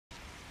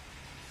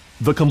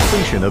The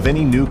completion of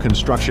any new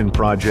construction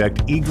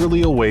project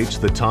eagerly awaits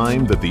the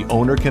time that the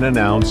owner can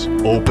announce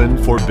open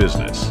for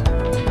business.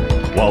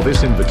 While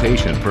this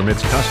invitation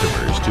permits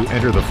customers to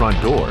enter the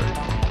front door,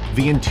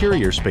 the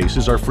interior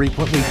spaces are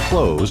frequently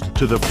closed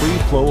to the free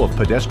flow of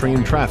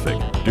pedestrian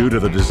traffic due to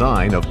the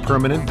design of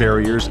permanent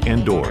barriers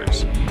and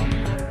doors.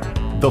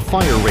 The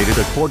fire-rated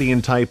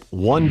accordion-type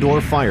one-door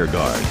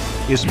fireguard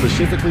is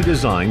specifically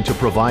designed to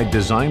provide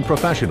design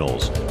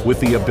professionals with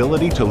the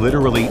ability to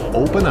literally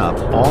open up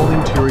all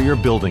interior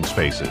building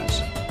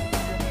spaces.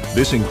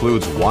 This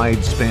includes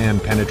wide-span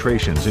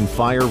penetrations in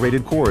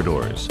fire-rated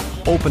corridors,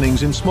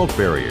 openings in smoke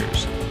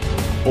barriers,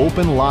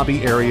 open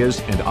lobby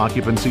areas, and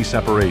occupancy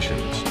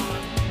separations.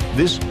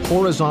 This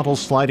horizontal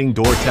sliding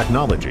door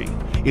technology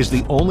is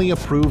the only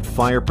approved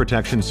fire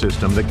protection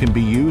system that can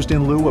be used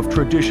in lieu of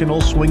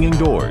traditional swinging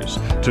doors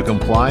to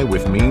comply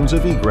with means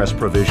of egress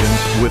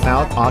provisions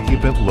without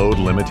occupant load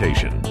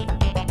limitation.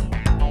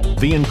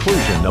 The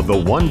inclusion of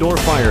the one-door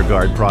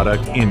fireguard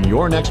product in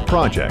your next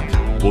project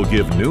will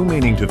give new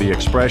meaning to the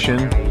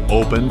expression,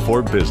 open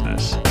for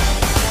business.